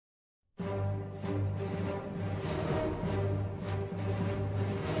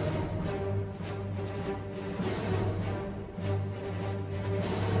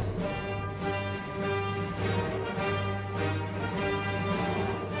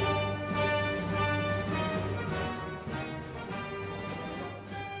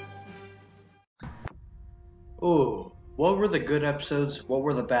Ooh, what were the good episodes, what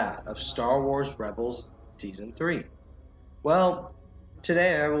were the bad of Star Wars Rebels Season 3? Well,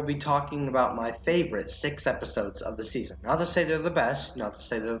 today I will be talking about my favorite 6 episodes of the season. Not to say they're the best, not to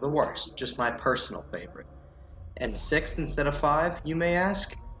say they're the worst, just my personal favorite. And 6 instead of 5, you may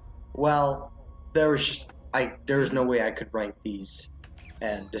ask? Well, there's no way I could rank these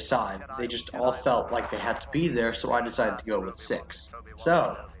and decide. They just all felt like they had to be there, so I decided to go with 6.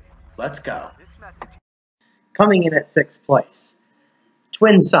 So, let's go. Coming in at 6th place,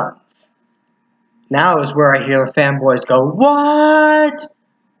 Twin Suns. Now is where I hear the fanboys go, "What?"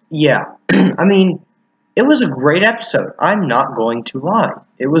 Yeah, I mean, it was a great episode. I'm not going to lie.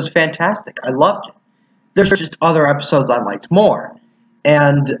 It was fantastic. I loved it. There's just other episodes I liked more.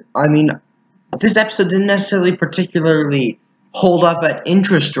 And, I mean, this episode didn't necessarily particularly hold up at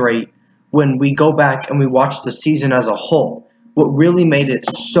interest rate when we go back and we watch the season as a whole. What really made it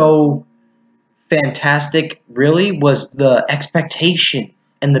so fantastic, really, was the expectation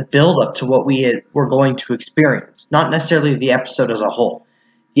and the build-up to what were going to experience. Not necessarily the episode as a whole.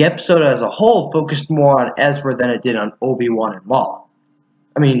 The episode as a whole focused more on Ezra than it did on Obi-Wan and Maul.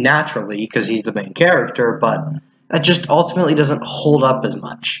 I mean, naturally, because he's the main character, but that just ultimately doesn't hold up as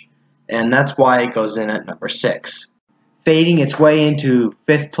much. And that's why it goes in at number 6. Fading its way into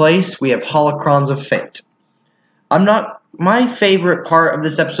 5th place, we have Holocrons of Fate. My favorite part of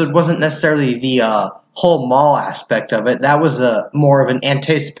this episode wasn't necessarily the whole Maul aspect of it. That was more of an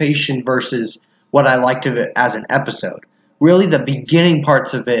anticipation versus what I liked of it as an episode. Really, the beginning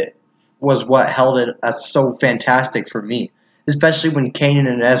parts of it was what held it as so fantastic for me. Especially when Kanan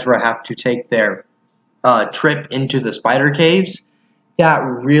and Ezra have to take their trip into the spider caves.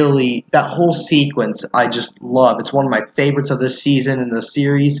 That whole sequence I just love. It's one of my favorites of this season in the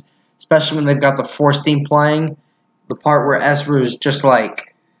series. Especially when they've got the Force theme playing. The part where Ezra is just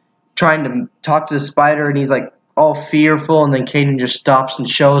like trying to talk to the spider and he's like all fearful, and then Kanan just stops and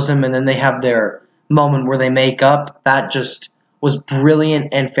shows him, and then they have their moment where they make up. That just was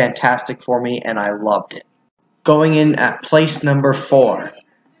brilliant and fantastic for me, and I loved it. Going in at place number 4,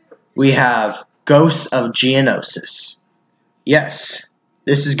 we have Ghosts of Geonosis. Yes,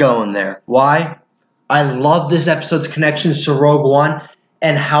 this is going there. Why? I love this episode's connections to Rogue One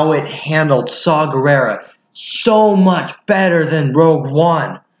and how it handled Saw Gerrera so much better than Rogue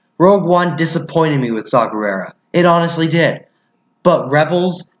One. Rogue One disappointed me with Saw Gerrera. It honestly did. But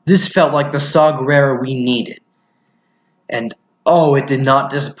Rebels, this felt like the Saw Gerrera we needed. And, oh, it did not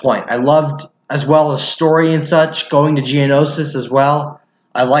disappoint. I loved, as well as story and such, going to Geonosis as well.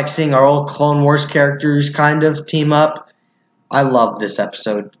 I like seeing our old Clone Wars characters kind of team up. I love this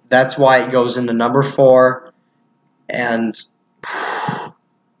episode. That's why it goes into number 4. And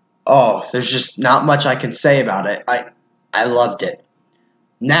oh, there's just not much I can say about it. I loved it.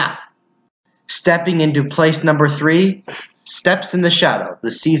 Now, stepping into place number 3, Steps in the Shadow, the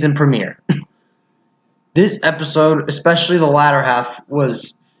season premiere. This episode, especially the latter half,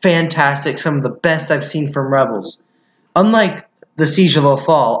 was fantastic. Some of the best I've seen from Rebels. Unlike the Siege of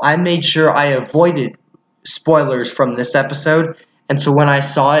Lothal, I made sure I avoided spoilers from this episode, and so when I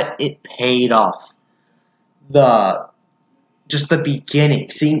saw it, it paid off. Just the beginning,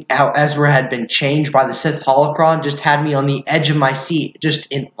 seeing how Ezra had been changed by the Sith holocron just had me on the edge of my seat, just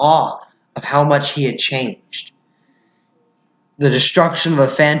in awe of how much he had changed. The destruction of the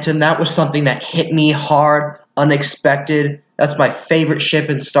Phantom, that was something that hit me hard, unexpected. That's my favorite ship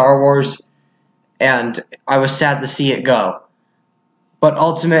in Star Wars, and I was sad to see it go. But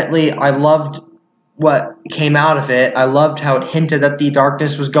ultimately, I loved what came out of it. I loved how it hinted that the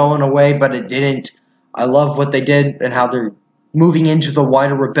darkness was going away, but it didn't. I love what they did and how they're moving into the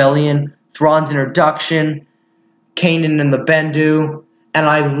wider rebellion. Thrawn's introduction, Kanan and the Bendu, and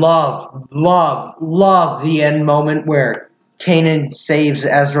I love the end moment where Kanan saves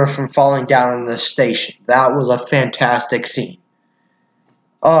Ezra from falling down in the station. That was a fantastic scene.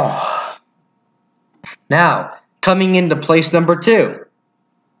 Oh. Now, coming into place number 2.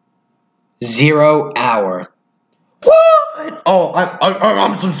 0 Hour. What? Oh,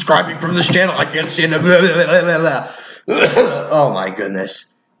 I'm subscribing from this channel. I can't stand it. Blah, blah, blah, blah. Oh my goodness.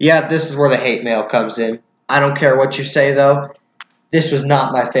 Yeah, this is where the hate mail comes in. I don't care what you say, though. This was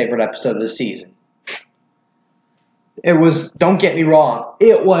not my favorite episode of the season. It was, don't get me wrong,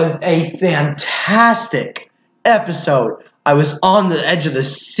 it was a fantastic episode. I was on the edge of the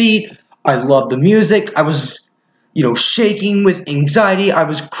seat. I loved the music. I was, shaking with anxiety. I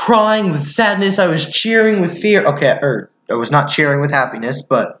was crying with sadness. I was cheering with fear. Okay, I was not cheering with happiness,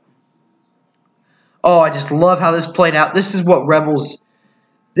 but oh, I just love how this played out. This is what Rebels...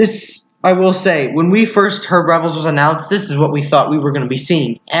 I will say, when we first heard Rebels was announced, this is what we thought we were going to be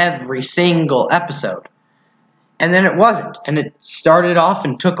seeing every single episode. and then it wasn't, and it started off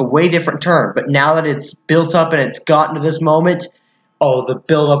and took a way different turn. But now that it's built up and it's gotten to this moment, oh, the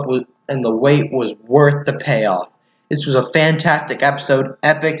build-up was, and the wait was worth the payoff. This was a fantastic episode,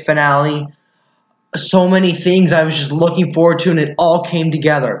 epic finale. So many things I was just looking forward to, and it all came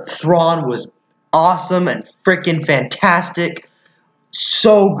together. Thrawn was awesome and freaking fantastic.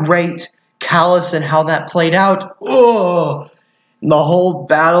 So great. Callus and how that played out. Oh, the whole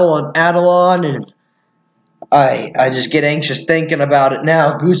battle on Adelon, and I just get anxious thinking about it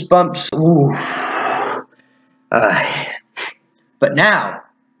now. Goosebumps. Ooh. But now,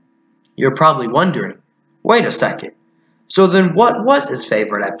 you're probably wondering, wait a second. So then what was his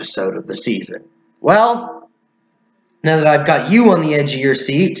favorite episode of the season? Well, now that I've got you on the edge of your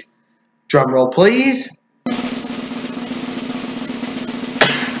seat, drumroll please.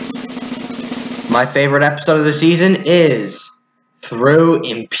 My favorite episode of the season is Through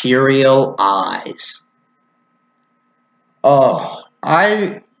Imperial Eyes. Oh,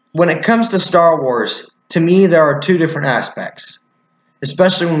 when it comes to Star Wars, to me there are two different aspects.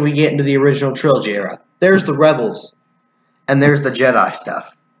 Especially when we get into the original trilogy era. There's the Rebels, and there's the Jedi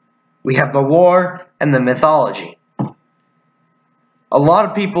stuff. We have the war and the mythology. A lot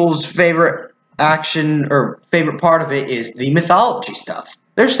of people's favorite action or favorite part of it is the mythology stuff.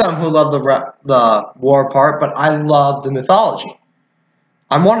 There's some who love the war part, but I love the mythology.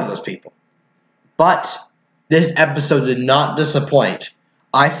 I'm one of those people. But this episode did not disappoint.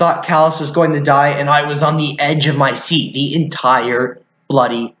 I thought Callus was going to die, and I was on the edge of my seat the entire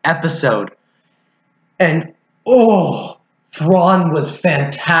bloody episode. And, oh, Thrawn was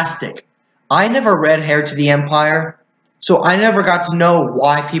fantastic. I never read Heir to the Empire, so I never got to know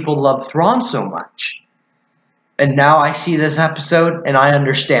why people love Thrawn so much. And now I see this episode, and I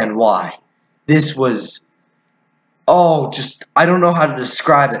understand why. This was, I don't know how to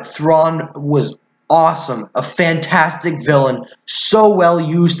describe it. Thrawn was awesome, a fantastic villain, so well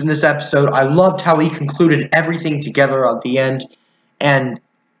used in this episode. I loved how he concluded everything together at the end, and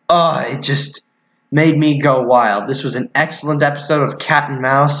it just made me go wild. This was an excellent episode of Cat and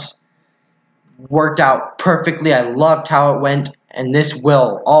Mouse. Worked out perfectly. I loved how it went, and this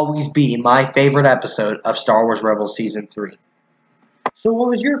will always be my favorite episode of Star Wars Rebels Season 3. So what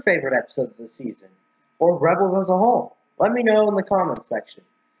was your favorite episode of the season? Or Rebels as a whole? Let me know in the comments section.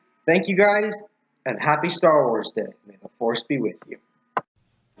 Thank you guys, and happy Star Wars Day. May the Force be with you.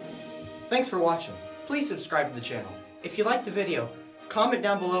 Thanks for watching. Please subscribe to the channel. If you liked the video, comment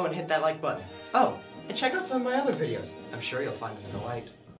down below and hit that like button. Oh, and check out some of my other videos. I'm sure you'll find them in the light.